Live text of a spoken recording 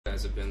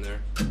guys have been there.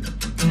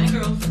 And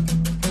girls.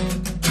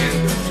 And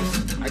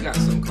girls. I got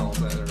some calls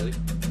that early.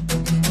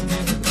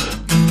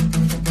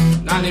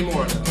 Not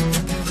anymore, though.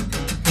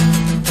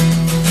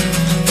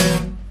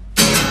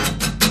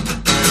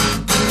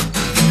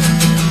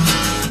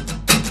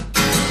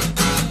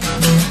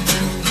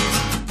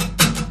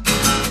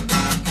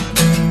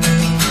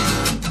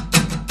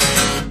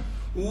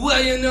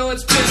 Well, you know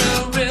it's been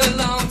a real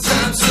long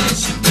time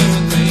since you've been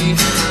with me,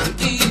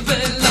 and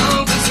even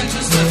longer since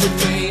you slept with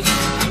me.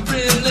 I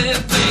really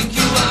think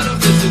you ought to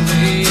visit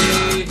me.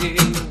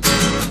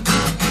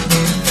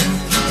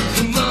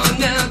 Come on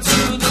now to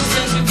the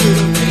things you do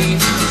to me.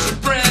 It's a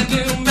brand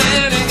new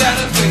man and got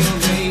a thing on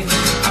me.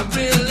 I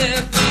really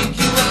think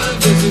you ought to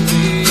visit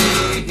me.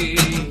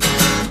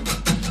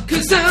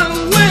 'Cause I'm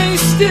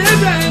wasted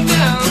right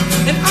now,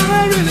 and all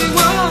I really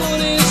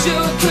want is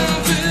your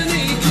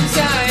company. 'Cause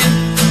I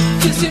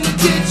seem to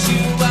get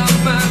you out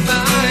my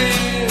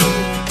mind.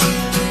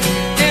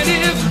 And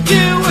if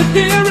you were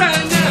here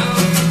right now,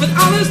 with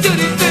all those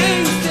dirty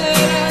things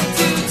that I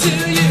do to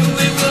you,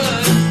 it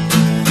would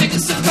make it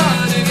so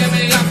hard to get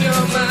me off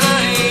your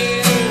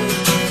mind.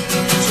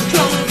 So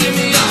come on, get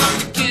me off,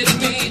 get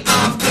me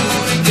off, come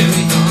on and get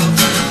me off.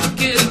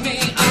 Get me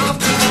off,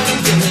 come on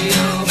and get me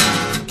off.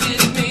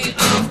 Get me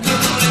off,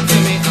 come on and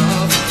get me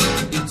off.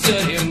 You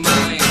dirty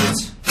mind.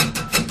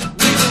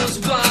 Wheels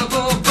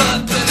wobble, but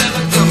they're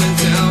never coming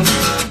down.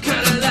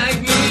 Kinda like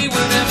me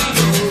whenever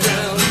you're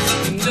around.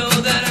 You know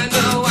that I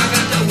know I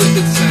got that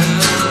wicked sound.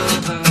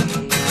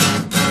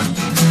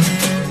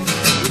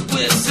 Your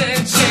whips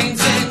and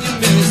chains and your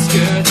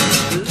miniskirt,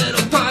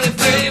 little party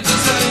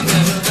favors I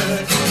never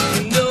heard.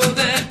 You know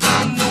that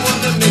I'm the one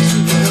that makes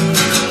you hurt.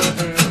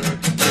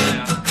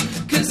 Yeah.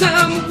 'Cause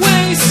I'm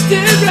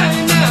wasted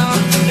right now,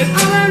 and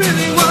all I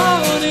really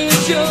want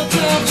is your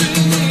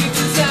company.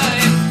 'Cause I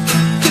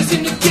can't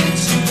seem to get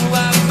you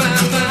out my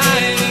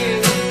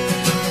mind.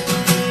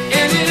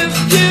 And if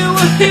you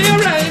were here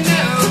right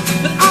now,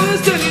 with all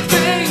those dirty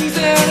things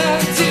that I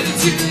do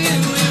to you,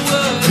 it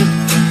would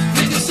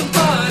make it so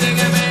hard to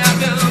get me out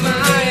your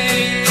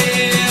mind.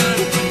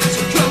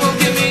 So come on,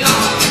 get me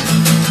off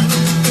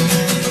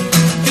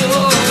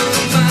your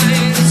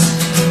mind.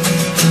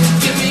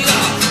 Get me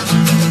off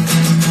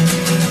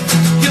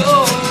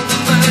your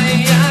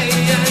mind.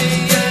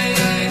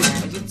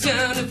 You're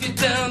down if you're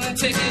down, then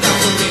take it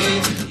off of me.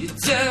 You're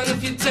down if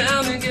you're down,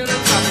 then get on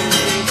top of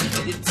me.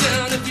 You're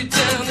down if you're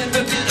down, then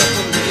hook it up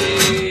for me.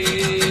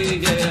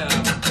 Yeah.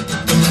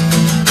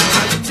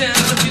 Are you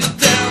down if you're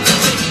down, then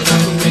take it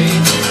off of me.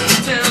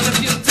 You're down if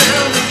you're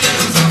down, then get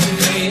on top of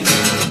me.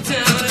 You're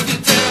down if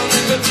you're down,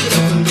 then hook it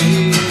up for me.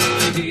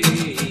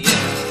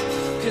 Yeah.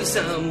 'Cause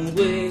I'm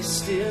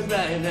wasted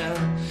right now,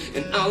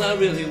 and all I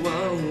really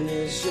want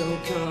is your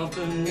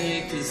company.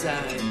 'Cause I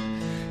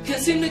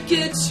can't seem to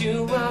get you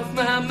off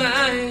my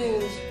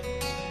mind.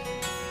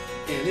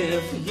 And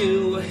if you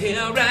were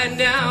here right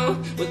now,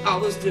 with all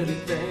those dirty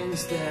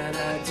things that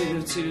I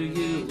do to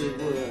you, it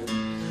would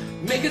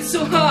make it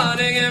so hard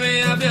to get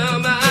me off your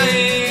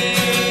mind.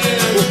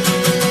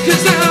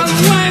 'Cause I'm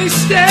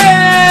wasted,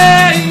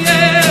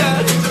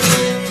 yeah.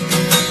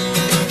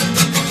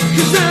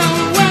 'Cause I'm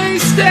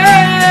wasted,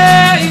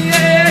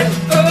 yeah.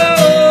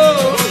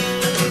 Oh,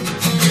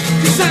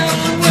 'cause I'm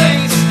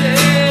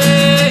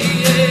wasted,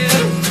 yeah.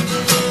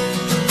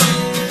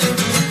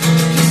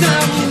 'Cause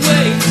I'm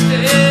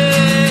wasted.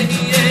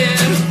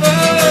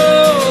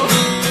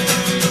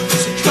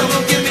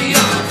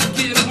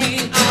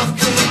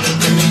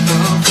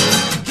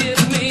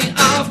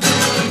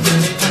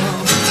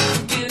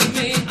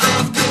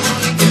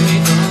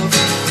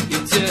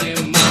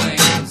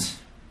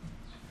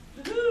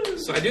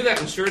 So I do that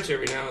in church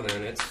every now and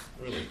then. It's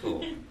really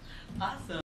cool. Awesome.